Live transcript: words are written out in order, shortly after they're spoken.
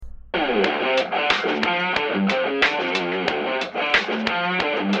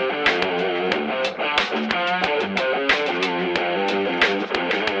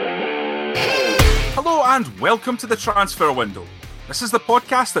and welcome to the Transfer Window. This is the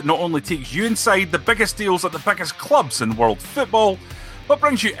podcast that not only takes you inside the biggest deals at the biggest clubs in world football, but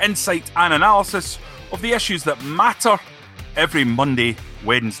brings you insight and analysis of the issues that matter every Monday,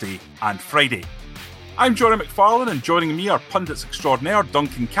 Wednesday and Friday. I'm Johnny McFarlane, and joining me are pundits extraordinaire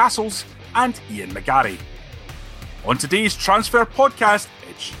Duncan Castles and Ian McGarry. On today's Transfer Podcast,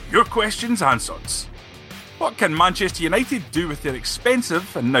 it's your questions answered. What can Manchester United do with their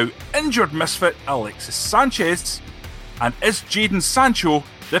expensive and now injured misfit Alexis Sanchez? And is Jadon Sancho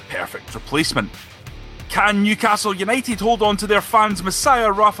the perfect replacement? Can Newcastle United hold on to their fans'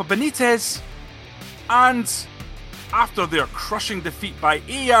 messiah Rafa Benitez? And after their crushing defeat by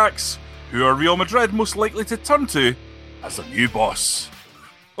Ajax, who are Real Madrid most likely to turn to as their new boss?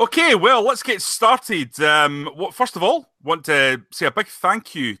 Okay, well, let's get started. First of all, want to say a big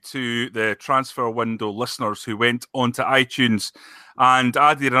thank you to the Transfer Window listeners who went onto iTunes and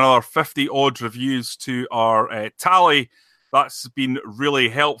added another 50-odd reviews to our tally. That's been really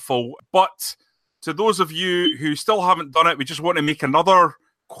helpful. But to those of you who still haven't done it, we just want to make another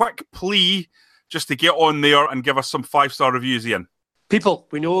quick plea just to get on there and give us some 5-star reviews, Ian. People,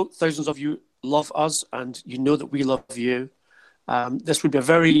 we know thousands of you love us and you know that we love you. This would be a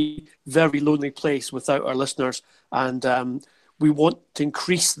very, very lonely place without our listeners, and we want to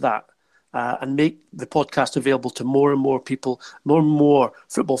increase that and make the podcast available to more and more people, more and more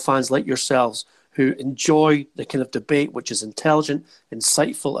football fans like yourselves who enjoy the kind of debate which is intelligent,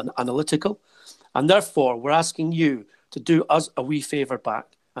 insightful and analytical. And therefore, we're asking you to do us a wee favour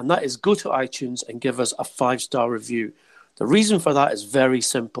back, and that is go to iTunes and give us a 5-star review. The reason for that is very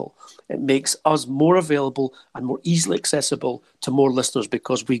simple. It makes us more available and more easily accessible to more listeners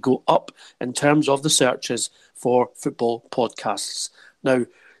because we go up in terms of the searches for football podcasts. Now,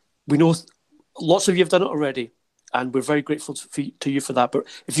 we know lots of you have done it already, and we're very grateful to you for that. But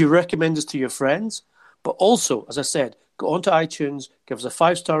if you recommend us to your friends, but also, as I said, go onto iTunes, give us a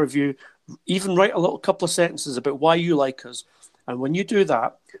 5-star review, even write a little couple of sentences about why you like us. And when you do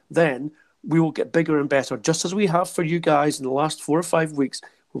that, then we will get bigger and better, just as we have for you guys in the last 4 or 5 weeks.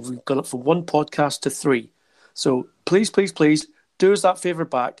 We've gone up from 1 podcast to 3. So please, please, please do us that favour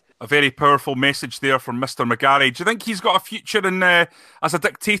back. A very powerful message there from Mr. McGarry. Do you think he's got a future in as a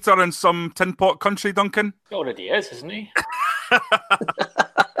dictator in some tin pot country, Duncan? He already is, isn't he?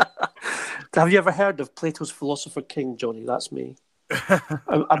 Have you ever heard of Plato's Philosopher King, Johnny? That's me.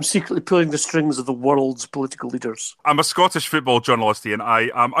 I'm secretly pulling the strings of the world's political leaders. I'm a Scottish football journalist, Ian. I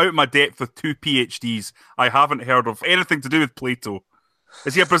am out of my depth with 2 PhDs. I haven't heard of anything to do with Plato.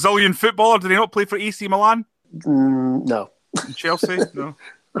 Is he a Brazilian footballer? Did he not play for AC Milan? No. Chelsea? No.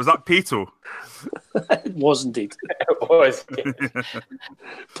 Was that Plato? It was indeed. It was.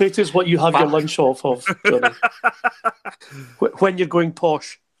 Plato's what you have your lunch off of, Johnny. When you're going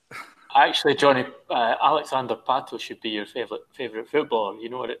posh. Actually, Johnny, Alexander Pato should be your favourite footballer. You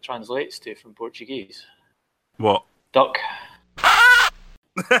know what it translates to from Portuguese? What? Duck.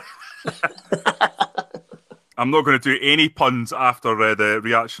 I'm not going to do any puns after the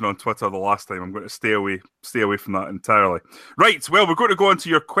reaction on Twitter the last time. I'm going to stay away from that entirely. Right, well, we're going to go on to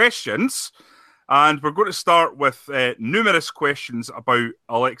your questions, and we're going to start with numerous questions about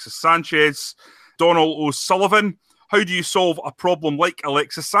Alexis Sanchez. Donald O'Sullivan: how do you solve a problem like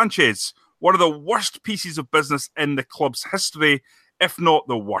Alexis Sanchez? One of the worst pieces of business in the club's history, if not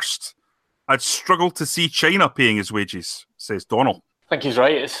the worst. I'd struggle to see China paying his wages, says Donald. I think he's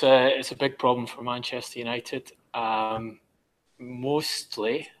right. It's a big problem for Manchester United,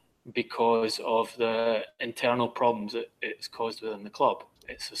 mostly because of the internal problems that it's caused within the club.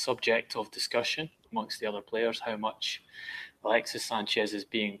 It's a subject of discussion amongst the other players, how much Alexis Sanchez is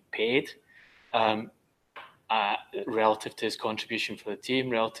being paid. Relative to his contribution for the team,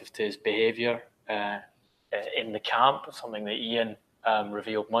 relative to his behaviour in the camp, something that Ian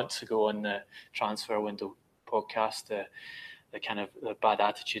revealed months ago on the Transfer Window podcast, the kind of the bad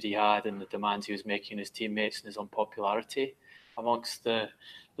attitude he had and the demands he was making his teammates and his unpopularity amongst the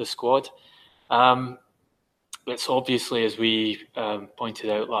squad. It's obviously, as we pointed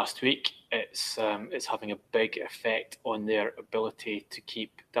out last week, it's having a big effect on their ability to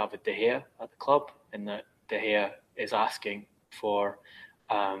keep David De Gea at the club, in that De Gea is asking for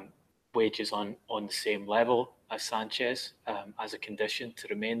wages on the same level as Sanchez as a condition to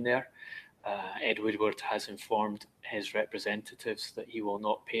remain there. Ed Woodward has informed his representatives that he will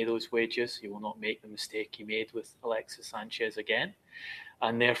not pay those wages. He will not make the mistake he made with Alexis Sanchez again,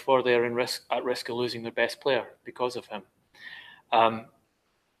 and therefore they're at risk of losing their best player because of him.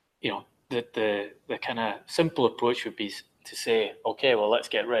 The kind of simple approach would be to say, okay, well, let's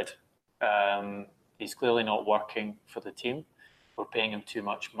get rid. He's clearly not working for the team. We're paying him too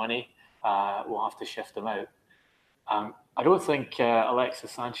much money. we'll have to shift them out. I don't think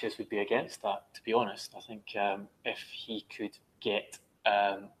Alexis Sanchez would be against that, to be honest. I think if he could get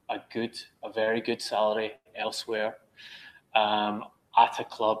a very good salary elsewhere at a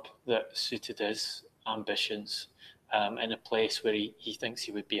club that suited his ambitions, in a place where he thinks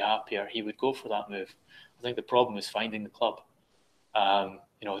he would be happier, he would go for that move. I think the problem is finding the club.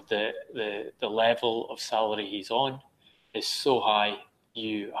 The level of salary he's on is so high,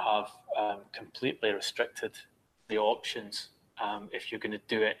 you have completely restricted the options if you're going to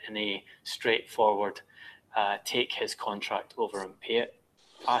do it in a straightforward take his contract over and pay it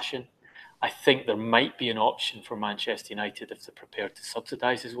fashion. I think there might be an option for Manchester United if they're prepared to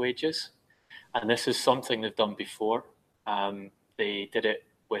subsidise his wages. And this is something they've done before. They did it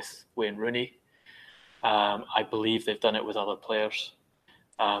with Wayne Rooney. I believe they've done it with other players.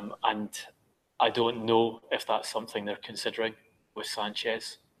 And I don't know if that's something they're considering with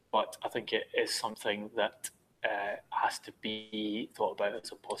Sanchez, but I think it is something that has to be thought about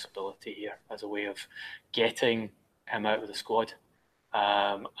as a possibility here, as a way of getting him out of the squad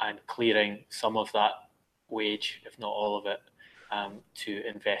and clearing some of that wage, if not all of it, to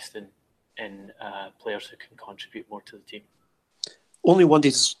invest in players who can contribute more to the team. Only one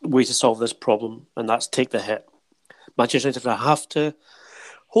way to solve this problem, and that's take the hit. Manchester United have to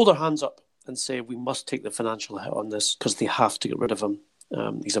hold their hands up and say we must take the financial hit on this because they have to get rid of him.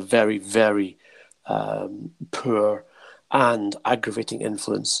 He's a very, very poor and aggravating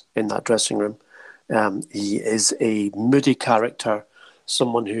influence in that dressing room. He is a moody character,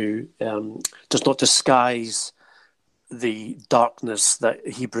 someone who does not disguise the darkness that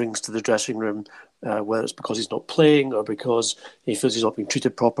he brings to the dressing room, whether it's because he's not playing or because he feels he's not being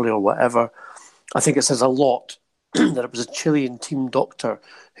treated properly or whatever. I think it says a lot that it was a Chilean team doctor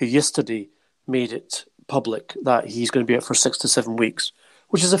who yesterday made it public that he's going to be out for 6 to 7 weeks,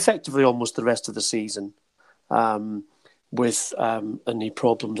 which is effectively almost the rest of the season, with a knee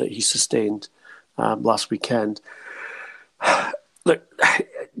problem that he sustained last weekend. Look,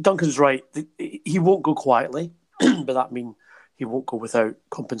 Duncan's right. He won't go quietly, but that means he won't go without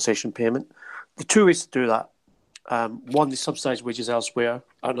compensation payment. The two ways to do that. One, they subsidise wages elsewhere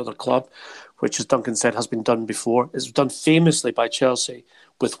at another club, which, as Duncan said, has been done before. It's done famously by Chelsea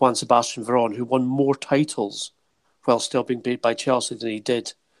with Juan Sebastian Veron, who won more titles while still being paid by Chelsea than he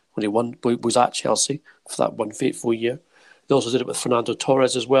did when he was at Chelsea for that one fateful year. They also did it with Fernando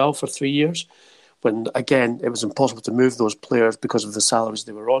Torres as well for 3 years, when, again, it was impossible to move those players because of the salaries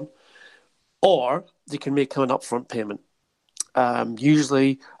they were on. Or they can make him an upfront payment.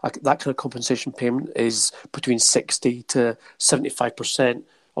 Usually, that kind of compensation payment is between 60 to 75%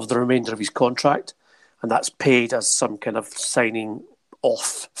 of the remainder of his contract, and that's paid as some kind of signing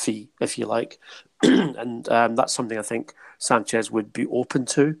off fee, if you like. And that's something I think Sanchez would be open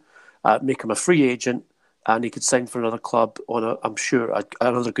to. Make him a free agent, and he could sign for another club on, I'm sure,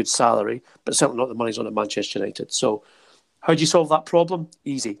 another good salary, but certainly not the money's on at Manchester United. So, how do you solve that problem?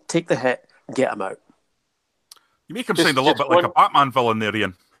 Easy. Take the hit and get him out. You make him sound a little bit like a Batman villain there,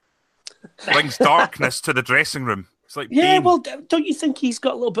 Ian. Brings darkness to the dressing room. It's like Bane. Well, don't you think he's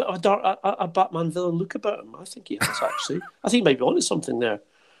got a little bit of a Batman villain look about him? I think he has, actually. I think he might be onto something there.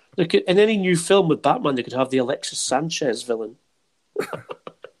 Look, in any new film with Batman, they could have the Alexis Sanchez villain.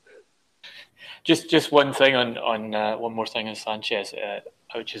 Just one thing on one more thing on Sanchez,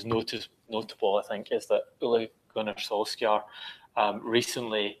 which is notable, I think, is that Ole Gunnar Solskjaer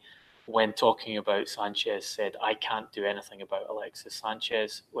recently, when talking about Sanchez, said, I can't do anything about Alexis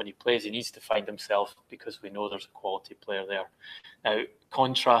Sanchez. When he plays, he needs to find himself because we know there's a quality player there. Now,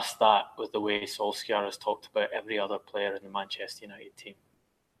 contrast that with the way Solskjaer has talked about every other player in the Manchester United team.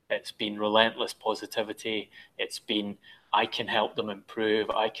 It's been relentless positivity. It's been, I can help them improve.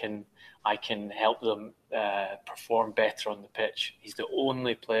 I can help them perform better on the pitch. He's the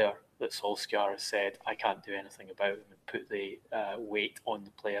only player that Solskjaer has said, I can't do anything about him, and put the weight on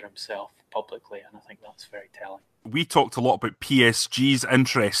the player himself publicly, and I think that's very telling. We talked a lot about PSG's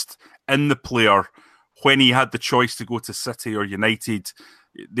interest in the player when he had the choice to go to City or United.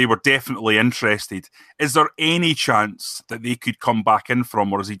 They were definitely interested. Is there any chance that they could come back in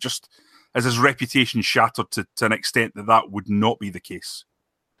from, or is his reputation shattered to an extent that would not be the case?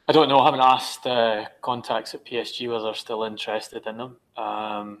 I don't know. I haven't asked contacts at PSG whether they're still interested in them.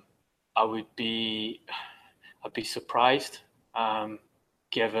 I'd be surprised,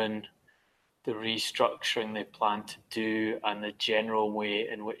 given the restructuring they plan to do and the general way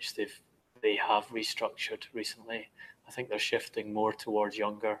in which they have restructured recently. I think they're shifting more towards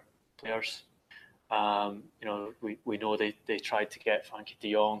younger players. We know they tried to get Frankie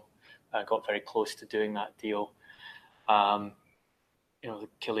de Jong, got very close to doing that deal.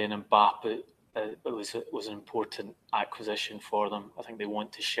 Kylian Mbappe, it was an important acquisition for them. I think they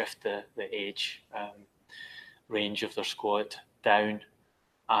want to shift the age range of their squad down,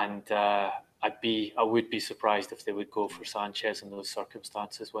 and I would be surprised if they would go for Sanchez in those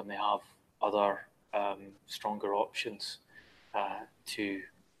circumstances when they have other stronger options to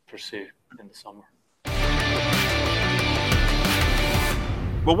pursue in the summer.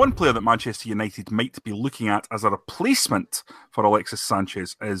 Well, one player that Manchester United might be looking at as a replacement for Alexis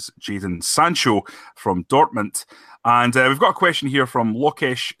Sanchez is Jadon Sancho from Dortmund. And we've got a question here from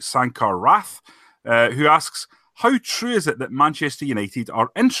Lokesh Sankar Rath, who asks, how true is it that Manchester United are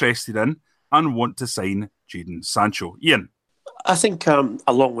interested in and want to sign Jadon Sancho? Ian? I think,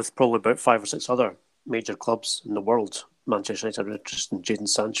 along with probably about 5 or 6 other major clubs in the world, Manchester United are interested in Jadon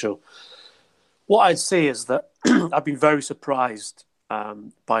Sancho. What I'd say is that I've been very surprised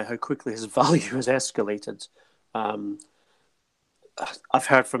by how quickly his value has escalated. I've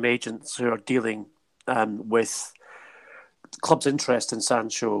heard from agents who are dealing with clubs' interest in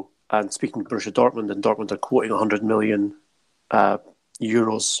Sancho, and speaking to Borussia Dortmund, and Dortmund are quoting 100 million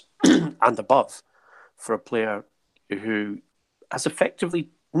euros and above for a player who has effectively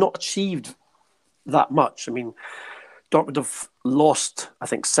not achieved that much. I mean, Dortmund have lost, I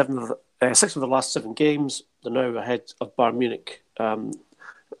think, 6 of the last 7 games. They're now ahead of Bayern Munich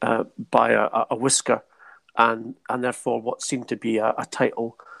by a whisker, and therefore what seemed to be a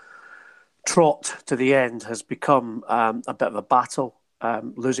title trot to the end has become a bit of a battle.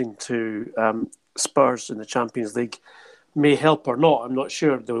 Losing to Spurs in the Champions League may help or not. I'm not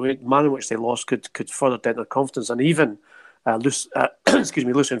sure. The manner in which they lost could further dent their confidence. And even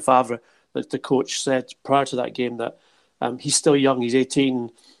Lucien Favre, the coach, said prior to that game that he's still young. He's 18.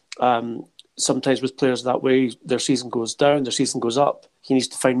 Sometimes with players that way, their season goes down, their season goes up. He needs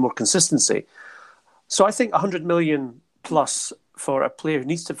to find more consistency. So I think 100 million plus for a player who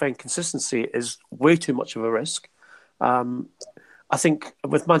needs to find consistency is way too much of a risk. I think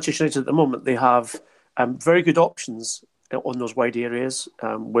with Manchester United at the moment, they have very good options on those wide areas.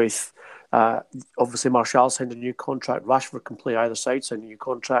 With obviously Martial signed a new contract, Rashford can play either side, signed a new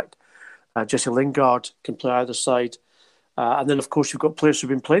contract. Jesse Lingard can play either side. And then, of course, you've got players who've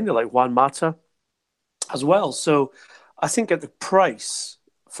been playing there, like Juan Mata as well. So I think at the price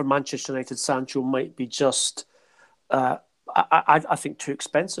for Manchester United, Sancho might be just, I think, too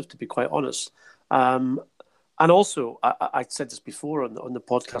expensive, to be quite honest. And also, I said this before on the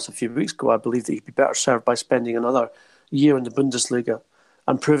podcast a few weeks ago, I believe that he'd be better served by spending another year in the Bundesliga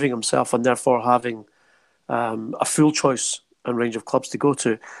and proving himself, and therefore having a full choice and range of clubs to go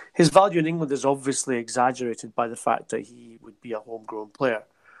to. His value in England is obviously exaggerated by the fact that he would be a homegrown player,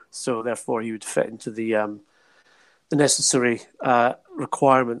 so therefore he would fit into the necessary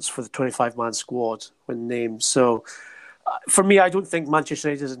requirements for the 25-man squad when named. So for me, I don't think Manchester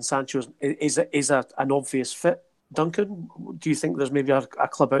United and Sancho is an obvious fit. Duncan, do you think there's maybe a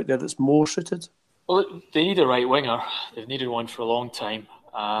club out there that's more suited? Well, they need a right winger. They've needed one for a long time.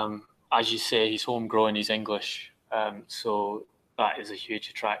 As you say, he's homegrown, he's English. So that is a huge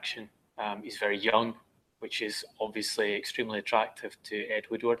attraction. He's very young, which is obviously extremely attractive to Ed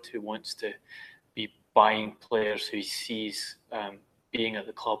Woodward, who wants to be buying players who he sees being at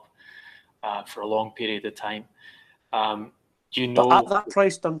the club for a long period of time. But at that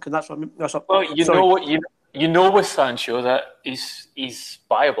price, Duncan, that's what I mean. You know with Sancho that he's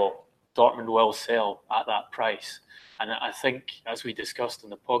buyable. Dortmund will sell at that price, and I think, as we discussed in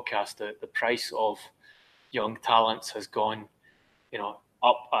the podcast, the price of young talents has gone,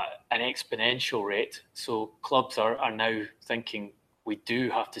 up at an exponential rate. So clubs are now thinking we do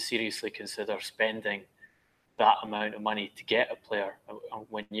have to seriously consider spending that amount of money to get a player. And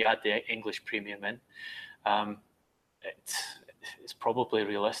when you add the English premium in, it's probably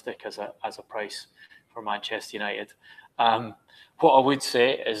realistic as a price for Manchester United. What I would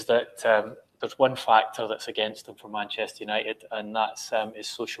say is that there's one factor that's against him for Manchester United, and that's his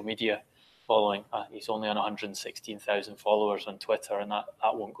social media following. He's only on 116,000 followers on Twitter, and that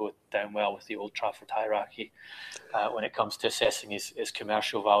won't go down well with the Old Trafford hierarchy when it comes to assessing his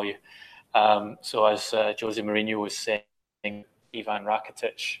commercial value. So as Jose Mourinho was saying, Ivan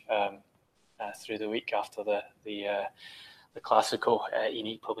Rakitic through the week after the Classico,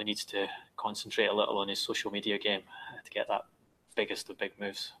 he probably needs to concentrate a little on his social media game to get that biggest of big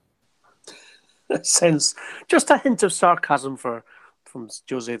moves. Sense just a hint of sarcasm from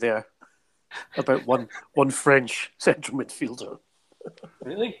Jose there about one French central midfielder.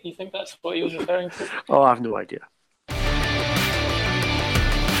 Really? You think that's what he was referring to? Oh, I have no idea.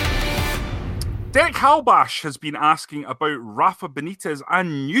 Derek Halbash has been asking about Rafa Benitez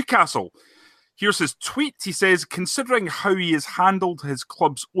and Newcastle. Here's his tweet. He says, considering how he has handled his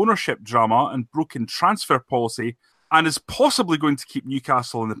club's ownership drama and broken transfer policy and is possibly going to keep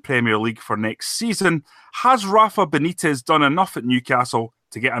Newcastle in the Premier League for next season, has Rafa Benitez done enough at Newcastle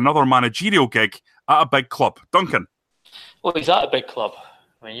to get another managerial gig at a big club? Duncan? Well, he's at a big club.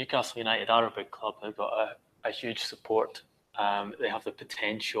 I mean, Newcastle United are a big club. They've got a huge support. They have the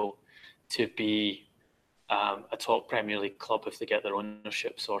potential to be a top Premier League club if they get their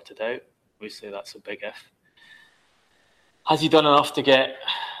ownership sorted out. Obviously, that's a big if. Has he done enough to get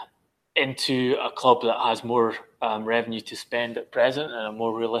into a club that has more revenue to spend at present and a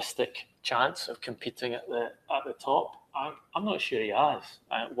more realistic chance of competing at the top? I'm not sure he has.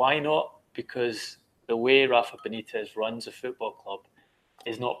 Why not? Because the way Rafa Benitez runs a football club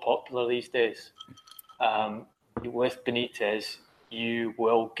is not popular these days. With Benitez, you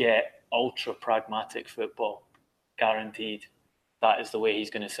will get ultra pragmatic football, guaranteed. That is the way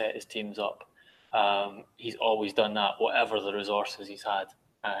he's going to set his teams up. He's always done that, whatever the resources he's had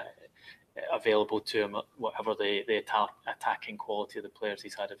available to him, whatever the attacking quality of the players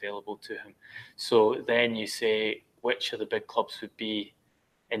he's had available to him. So then you say, which of the big clubs would be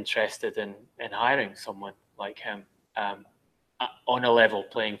interested in hiring someone like him on a level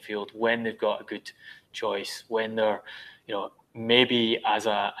playing field when they've got a good choice, when they're, maybe as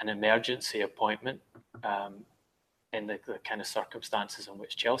an emergency appointment, in the kind of circumstances in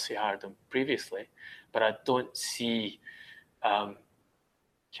which Chelsea hired him previously. But I don't see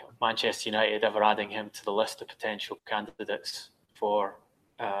Manchester United ever adding him to the list of potential candidates for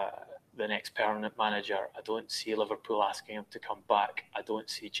the next permanent manager. I don't see Liverpool asking him to come back. I don't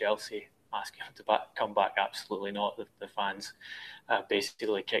see Chelsea asking him to come back. Absolutely not. The fans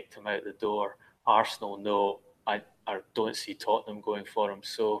basically kicked him out the door. Arsenal, no. I don't see Tottenham going for him.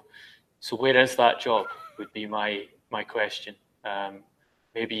 So where is that job would be my question.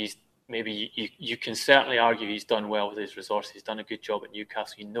 Maybe you can certainly argue he's done well with his resources. He's done a good job at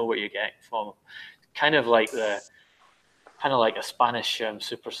Newcastle. You know what you're getting from him. Kind of like a Spanish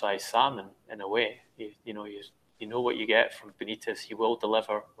supersized salmon in a way. You know what you get from Benitez. He will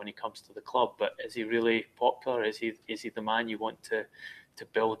deliver when he comes to the club. But is he really popular? Is he the man you want to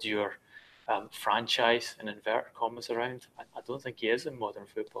build your franchise in inverted commas around? I don't think he is in modern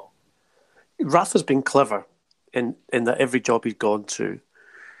football. Rafa's been clever in that every job he's gone to,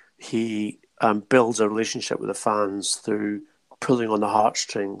 he builds a relationship with the fans through pulling on the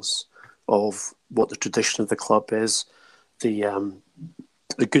heartstrings of what the tradition of the club is, the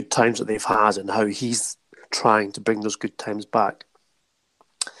good times that they've had, and how he's trying to bring those good times back.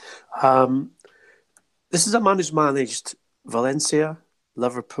 This is a man who's managed Valencia,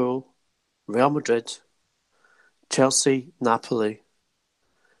 Liverpool, Real Madrid, Chelsea, Napoli,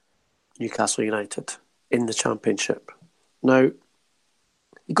 Newcastle United in the Championship. Now,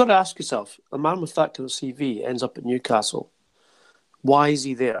 you've got to ask yourself, a man with that kind of CV ends up at Newcastle. Why is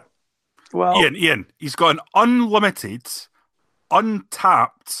he there? Well, Ian, he's got an unlimited,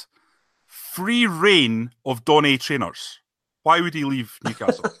 untapped, free reign of Donny trainers. Why would he leave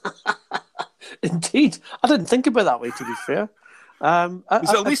Newcastle? Indeed. I didn't think about that way, to be fair.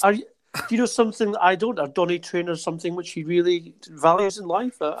 Do you know something that I don't? Are Donny trainers something which he really values in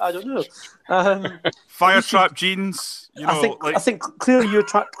life? I don't know. Fire trap jeans. I think clearly,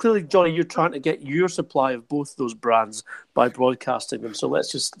 Johnny, you're trying to get your supply of both those brands by broadcasting them. So let's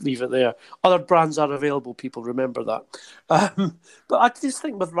just leave it there. Other brands are available. People remember that. But I just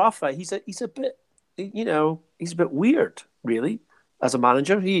think with Rafa, he's a bit, he's a bit weird, really, as a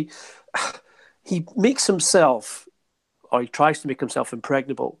manager. He makes himself, or he tries to make himself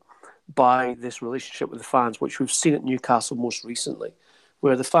impregnable by this relationship with the fans, which we've seen at Newcastle most recently,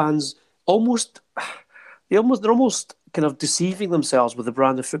 where the fans they're almost kind of deceiving themselves with the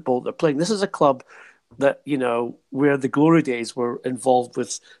brand of football they're playing. This is a club that, where the glory days were involved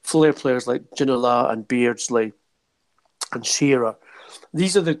with flair players like Ginola and Beardsley and Shearer.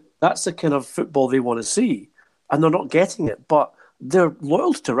 That's the kind of football they want to see, and they're not getting it. But their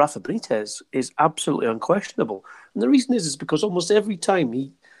loyalty to Rafa Benitez is absolutely unquestionable. And the reason is because almost every time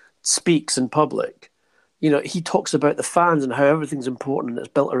he speaks in public, he talks about the fans and how everything's important and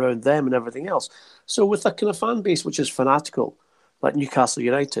it's built around them and everything else. So with a kind of fan base which is fanatical, like Newcastle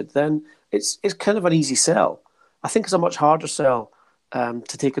United, then it's kind of an easy sell. I think it's a much harder sell to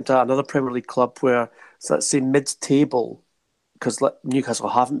take him to another Premier League club where it's, let's say, mid-table, because Newcastle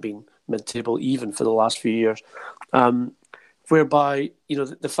haven't been mid-table even for the last few years, whereby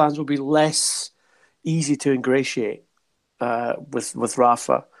the fans will be less easy to ingratiate with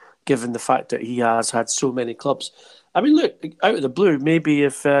Rafa, given the fact that he has had so many clubs. I mean, look, out of the blue, maybe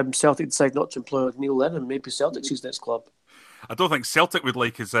if Celtic decide not to employ Neil Lennon, maybe Celtic's his next club. I don't think Celtic would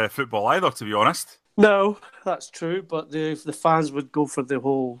like his football either, to be honest. No, that's true, but the fans would go for the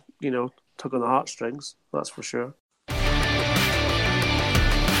whole, tug on the heartstrings, that's for sure.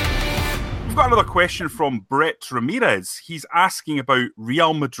 We've got another question from Brett Ramirez. He's asking about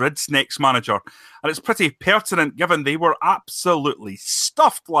Real Madrid's next manager, and it's pretty pertinent given they were absolutely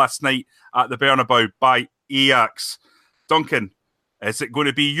stuffed last night at the Bernabeu by Ajax. Duncan, is it going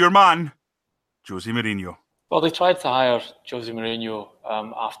to be your man, Jose Mourinho? Well, they tried to hire Jose Mourinho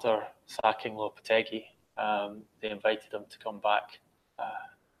after sacking Lopetegui. They invited him to come back,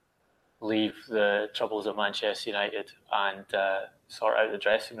 leave the troubles of Manchester United and sort out the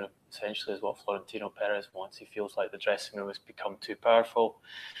dressing room, essentially is what Florentino Perez wants. He feels like the dressing room has become too powerful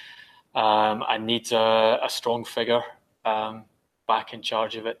and needs a strong figure back in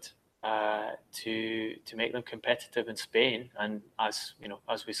charge of it to make them competitive in Spain, and as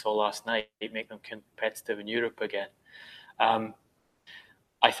we saw last night, make them competitive in Europe again.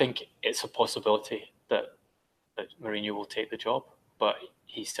 I think it's a possibility that Mourinho will take the job, but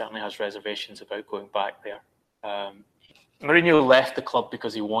he certainly has reservations about going back there. Mourinho left the club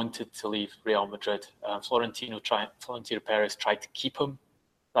because he wanted to leave Real Madrid. Florentino Perez tried to keep him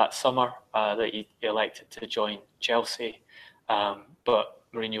that summer, that he elected to join Chelsea, but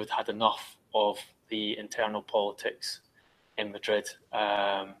Mourinho had enough of the internal politics in Madrid,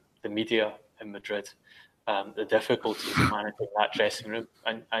 the media in Madrid, the difficulties of managing that dressing room,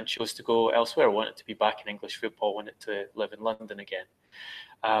 and chose to go elsewhere, wanted to be back in English football, wanted to live in London again.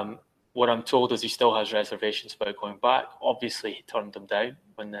 What I'm told is he still has reservations about going back. Obviously, he turned them down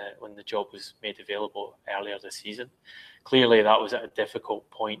when the job was made available earlier this season. Clearly, that was at a difficult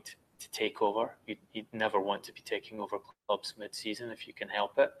point to take over. You'd never want to be taking over clubs mid-season if you can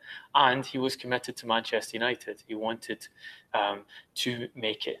help it. And he was committed to Manchester United. He wanted to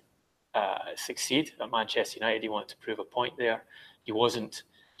make it succeed at Manchester United. He wanted to prove a point there. He wasn't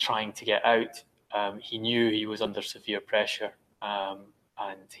trying to get out. He knew he was under severe pressure.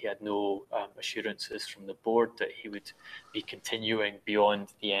 And he had no assurances from the board that he would be continuing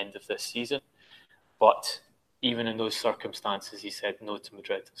beyond the end of this season. But even in those circumstances, he said no to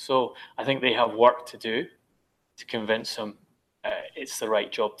Madrid. So I think they have work to do to convince him it's the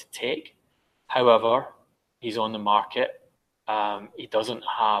right job to take. However, he's on the market. He doesn't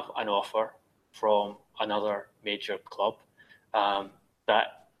have an offer from another major club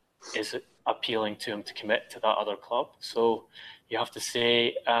that is appealing to him to commit to that other club. So you have to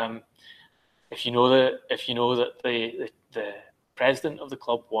say, if you know that the president of the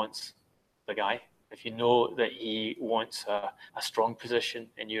club wants the guy, if you know that he wants a strong position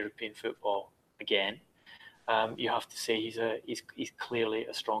in European football again, you have to say he's clearly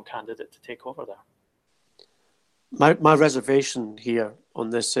a strong candidate to take over there. My reservation here on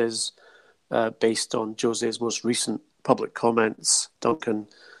this is based on Jose's most recent public comments, Duncan,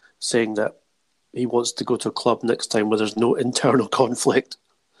 saying that he wants to go to a club next time where there's no internal conflict.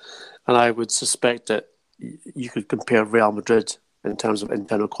 And I would suspect that you could compare Real Madrid in terms of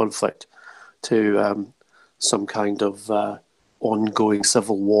internal conflict to some kind of ongoing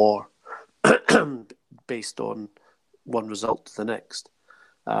civil war based on one result to the next.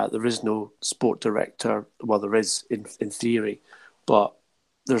 There is no sport director. Well, there is in theory, but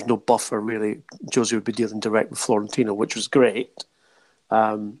there's no buffer really. Jose would be dealing direct with Florentino, which was great.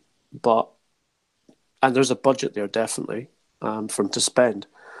 And there's a budget there, definitely, for him to spend.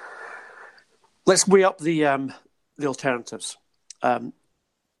 Let's weigh up the alternatives.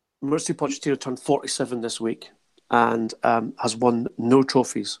 Mauricio Pochettino turned 47 this week and has won no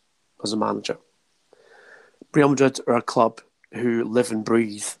trophies as a manager. Real Madrid are a club who live and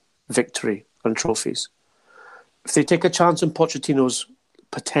breathe victory and trophies. If they take a chance on Pochettino's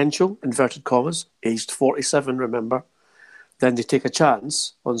potential, inverted commas, aged 47, remember, then they take a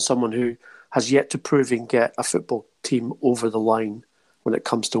chance on someone who has yet to prove and get a football team over the line when it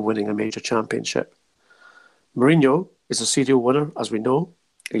comes to winning a major championship. Mourinho is a serial winner, as we know.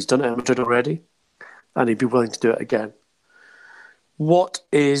 He's done it at Madrid already, and he'd be willing to do it again. What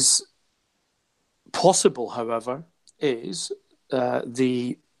is possible, however, is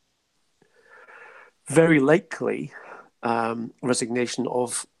the very likely resignation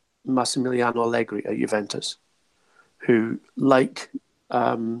of Massimiliano Allegri at Juventus, who, like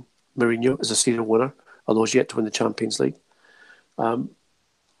Mourinho, is a serial winner, although he's yet to win the Champions League,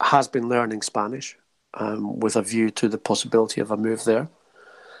 has been learning Spanish with a view to the possibility of a move there.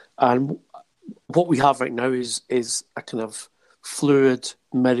 And what we have right now is a kind of fluid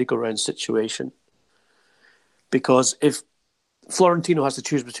merry-go-round situation. Because if Florentino has to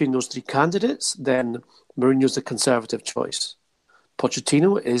choose between those three candidates, then Mourinho's the conservative choice.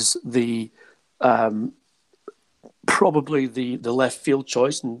 Pochettino is the probably the left field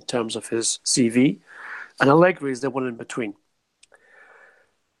choice in terms of his CV, and Allegri is the one in between.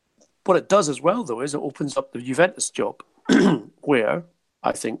 What it does as well, though, is it opens up the Juventus job, where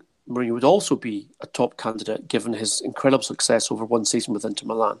I think Mourinho would also be a top candidate given his incredible success over one season with Inter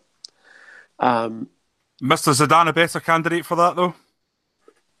Milan. Mr. Zidane a better candidate for that, though?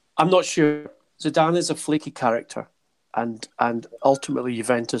 I'm not sure. Zidane is a flaky character, and ultimately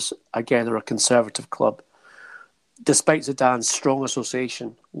Juventus, again, are a conservative club. Despite Zidane's strong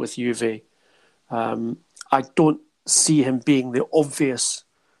association with Juve, I don't see him being the obvious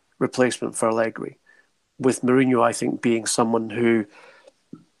replacement for Allegri. With Mourinho, I think, being someone who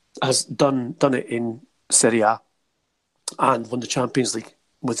has done it in Serie A and won the Champions League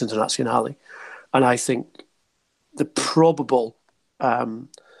with Internazionale. And I think the probable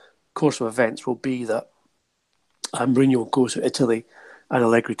course of events will be that Mourinho will go to Italy and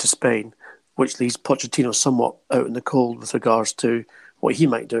Allegri to Spain, which leaves Pochettino somewhat out in the cold with regards to what he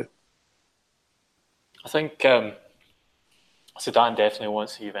might do. I think Zidane definitely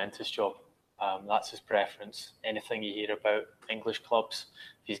wants a Juventus job. That's his preference. Anything you hear about English clubs,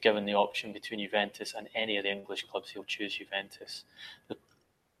 if he's given the option between Juventus and any of the English clubs, he'll choose Juventus.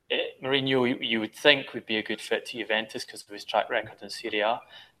 Mourinho, you would think, would be a good fit to Juventus because of his track record in Serie A,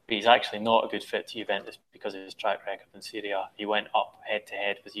 but he's actually not a good fit to Juventus because of his track record in Serie A. He went up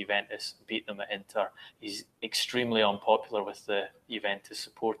head-to-head with Juventus, beat them at Inter. He's extremely unpopular with the Juventus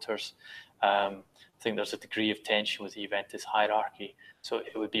supporters. I think there's a degree of tension with the Juventus hierarchy, so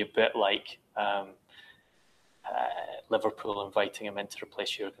it would be a bit like Liverpool inviting him in to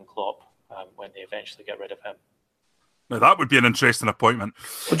replace Jurgen Klopp when they eventually get rid of him. Now, that would be an interesting appointment.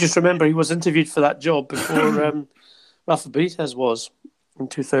 But just remember, he was interviewed for that job before Rafa Benitez was in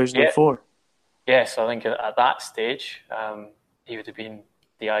 2004. Yes, I think at that stage, he would have been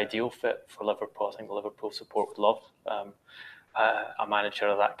the ideal fit for Liverpool. I think the Liverpool support would love a manager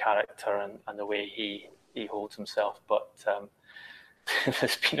of that character and the way he holds himself. But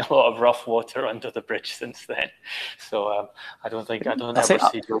there's been a lot of rough water under the bridge since then. So I don't ever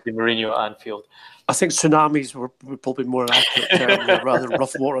see Jose Mourinho at Anfield. I think tsunamis were probably more accurate term rather than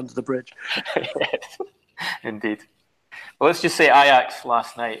rough water under the bridge. Yes, indeed. Well, let's just say Ajax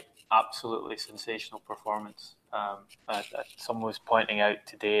last night, absolutely sensational performance. Someone was pointing out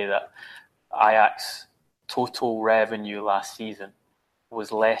today that Ajax total revenue last season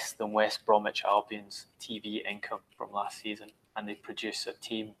was less than West Bromwich Albion's TV income from last season, and they produced a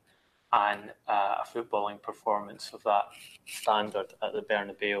team and a footballing performance of that standard at the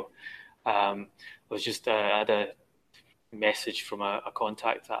Bernabeu. I had a message from a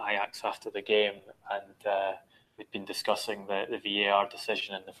contact at Ajax after the game, and we'd been discussing the VAR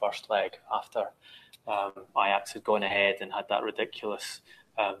decision in the first leg after Ajax had gone ahead and had that ridiculous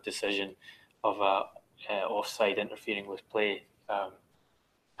decision of offside interfering with play,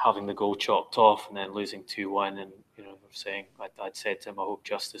 having the goal chopped off and then losing 2-1. And we're saying I'd said to him, I hope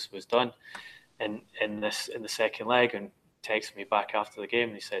justice was done in the second leg, and texted me back after the game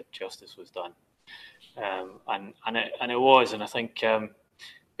and he said justice was done, and it was. And I think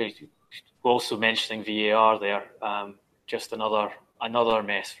also mentioning VAR there, just another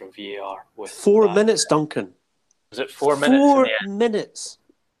mess from VAR with 4 minutes, Duncan. Was it 4 minutes? 4 minutes,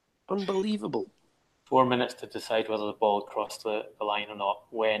 unbelievable. 4 minutes to decide whether the ball crossed the line or not.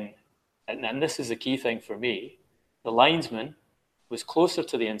 And this is the key thing for me, the linesman was closer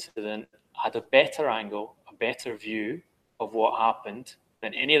to the incident, had a better angle, a better view of what happened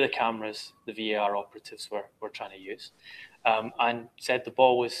than any of the cameras the VAR operatives were trying to use, and said the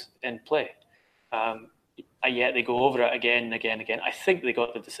ball was in play. Yet they go over it again and again and again. I think they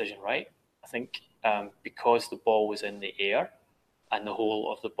got the decision right. I think because the ball was in the air and the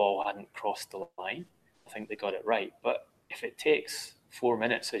whole of the ball hadn't crossed the line, I think they got it right. But if it takes 4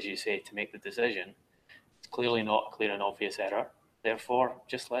 minutes, as you say, to make the decision, it's clearly not a clear and obvious error. Therefore,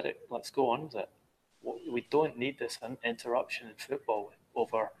 just let's go on with it. We don't need this interruption in football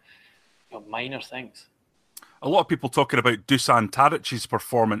over minor things. A lot of people talking about Dusan Taric's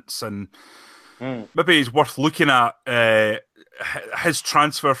performance, and maybe it's worth looking at his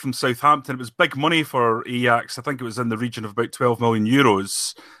transfer from Southampton. It was big money for Ajax. I think it was in the region of about 12 million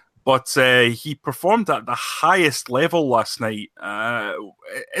euros. But he performed at the highest level last night.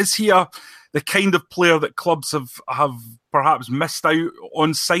 Is he the kind of player that clubs have perhaps missed out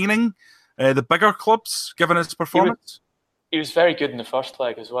on signing? The bigger clubs, given his performance? He was very good in the first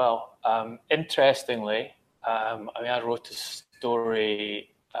leg as well. Interestingly, I wrote a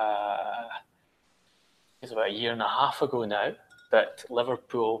story it's about a year and a half ago now that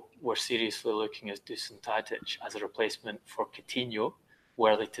Liverpool were seriously looking at Dusan Tadic as a replacement for Coutinho,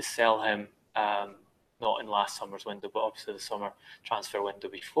 were they to sell him not in last summer's window, but obviously the summer transfer window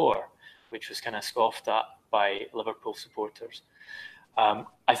before, which was kind of scoffed at by Liverpool supporters.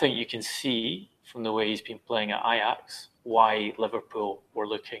 I think you can see from the way he's been playing at Ajax why Liverpool were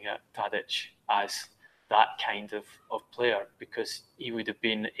looking at Tadic as that kind of player, because he would have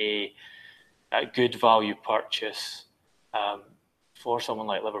been a good value purchase for someone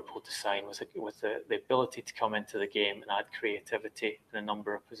like Liverpool to sign, with the ability to come into the game and add creativity in a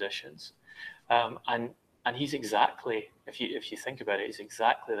number of positions. And he's exactly, if you think about it, he's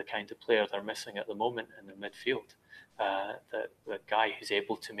exactly the kind of player they're missing at the moment in the midfield. The guy who's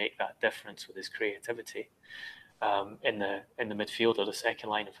able to make that difference with his creativity in the midfield or the second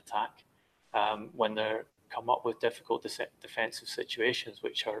line of attack when they're come up with difficult defensive situations,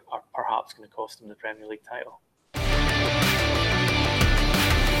 which are perhaps going to cost them the Premier League title.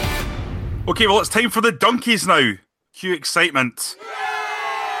 Okay, well, it's time for the donkeys now. Cue excitement.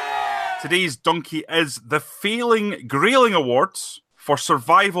 Today's donkey is the Failing Grayling Awards for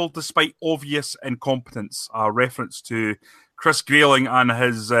survival despite obvious incompetence, a reference to Chris Grayling and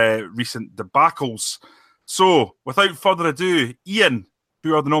his recent debacles. So, without further ado, Ian,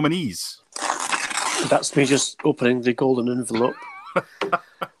 who are the nominees? That's me just opening the golden envelope.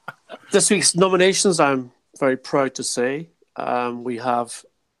 This week's nominations, I'm very proud to say, we have,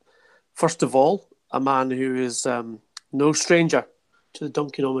 first of all, a man who is no stranger to the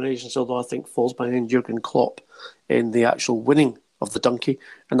donkey nominations, although I think falls behind Jurgen Klopp in the actual winning of the donkey,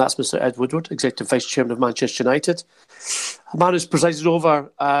 and that's Mr. Ed Woodward, Executive Vice Chairman of Manchester United. A man who's presided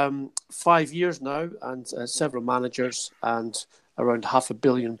over 5 years now, and several managers, and around £500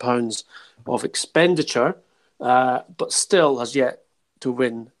 million of expenditure, but still has yet to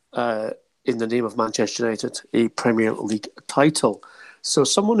win, in the name of Manchester United, a Premier League title. So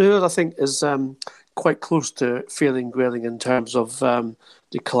someone who I think is quite close to failing Grayling in terms of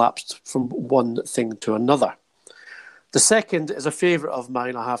the collapse from one thing to another. The second is a favourite of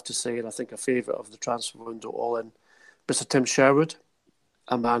mine, I have to say, and I think a favourite of the transfer window all in, Mr. Tim Sherwood,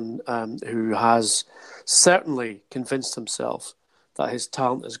 a man who has certainly convinced himself that his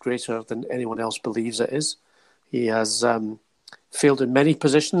talent is greater than anyone else believes it is. He has failed in many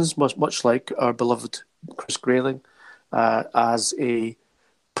positions, much like our beloved Chris Grayling. As a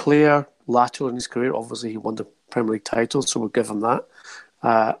player, lateral in his career, obviously he won the Premier League title, so we'll give him that.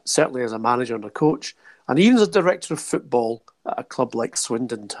 Certainly as a manager and a coach, and even as a director of football at a club like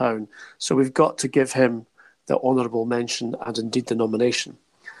Swindon Town. So we've got to give him the honourable mention and indeed the nomination.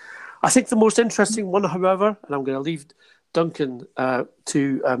 I think the most interesting one, however, and I'm going to leave Duncan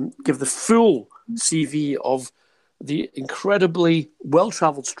to give the full CV of the incredibly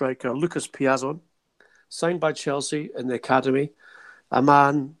well-travelled striker Lucas Piazon, signed by Chelsea in the academy, a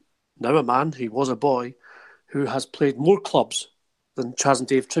man, he was a boy, who has played more clubs than Chaz and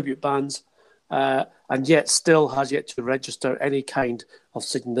Dave tribute bands, and yet still has yet to register any kind of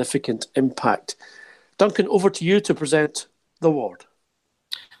significant impact. Duncan, over to you to present the award.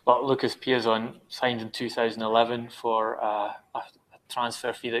 Well, Lucas Piazon signed in 2011 for a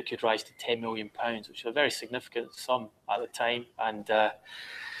transfer fee that could rise to £10 million, which is a very significant sum at the time, and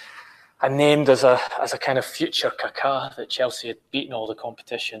named as a kind of future Kaká that Chelsea had beaten all the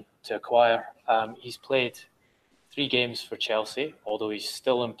competition to acquire. He's played 3 games for Chelsea, although he's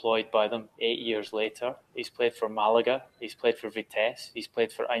still employed by them 8 years later. He's played for Malaga, he's played for Vitesse, he's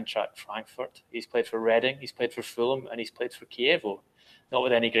played for Eintracht Frankfurt, he's played for Reading, he's played for Fulham, and he's played for Chievo. Not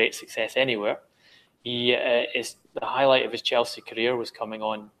with any great success anywhere. He is the highlight of his Chelsea career was coming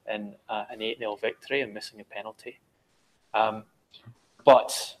on in an 8-0 victory and missing a penalty.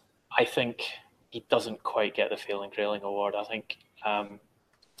 But I think he doesn't quite get the Failing Grayling Award. I think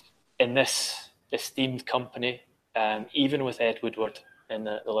in this esteemed company, even with Ed Woodward in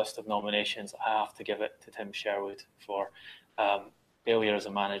the list of nominations, I have to give it to Tim Sherwood for failure as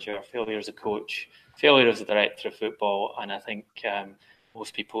a manager, failure as a coach, failure as a director of football, and I think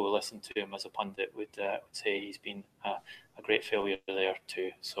most people who listen to him as a pundit would say he's been a great failure there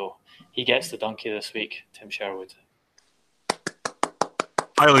too. So he gets the donkey this week, Tim Sherwood.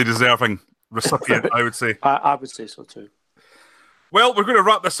 Highly deserving recipient, I would say. I would say so too. Well, we're going to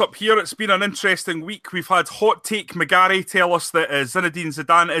wrap this up here. It's been an interesting week. We've had Hot Take McGarry tell us that Zinedine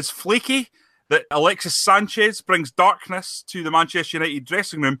Zidane is flaky, that Alexis Sanchez brings darkness to the Manchester United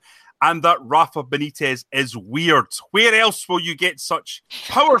dressing room, and that Rafa Benitez is weird. Where else will you get such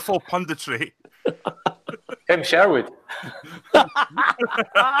powerful punditry? Tim Sherwood.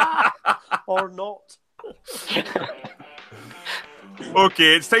 Or not.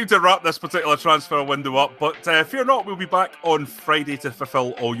 Okay, it's time to wrap this particular transfer window up, but fear not, we'll be back on Friday to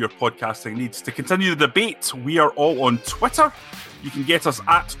fulfil all your podcasting needs. To continue the debate, we are all on Twitter. You can get us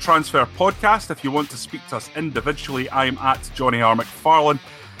at Transfer Podcast. If you want to speak to us individually, I'm at Johnny R. McFarlane.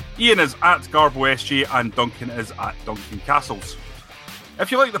 Ian is at Garbo SG and Duncan is at Duncan Castles.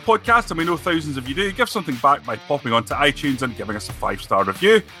 If you like the podcast, and we know thousands of you do, give something back by popping onto iTunes and giving us a 5-star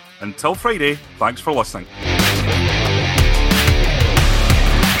review. Until Friday, thanks for listening.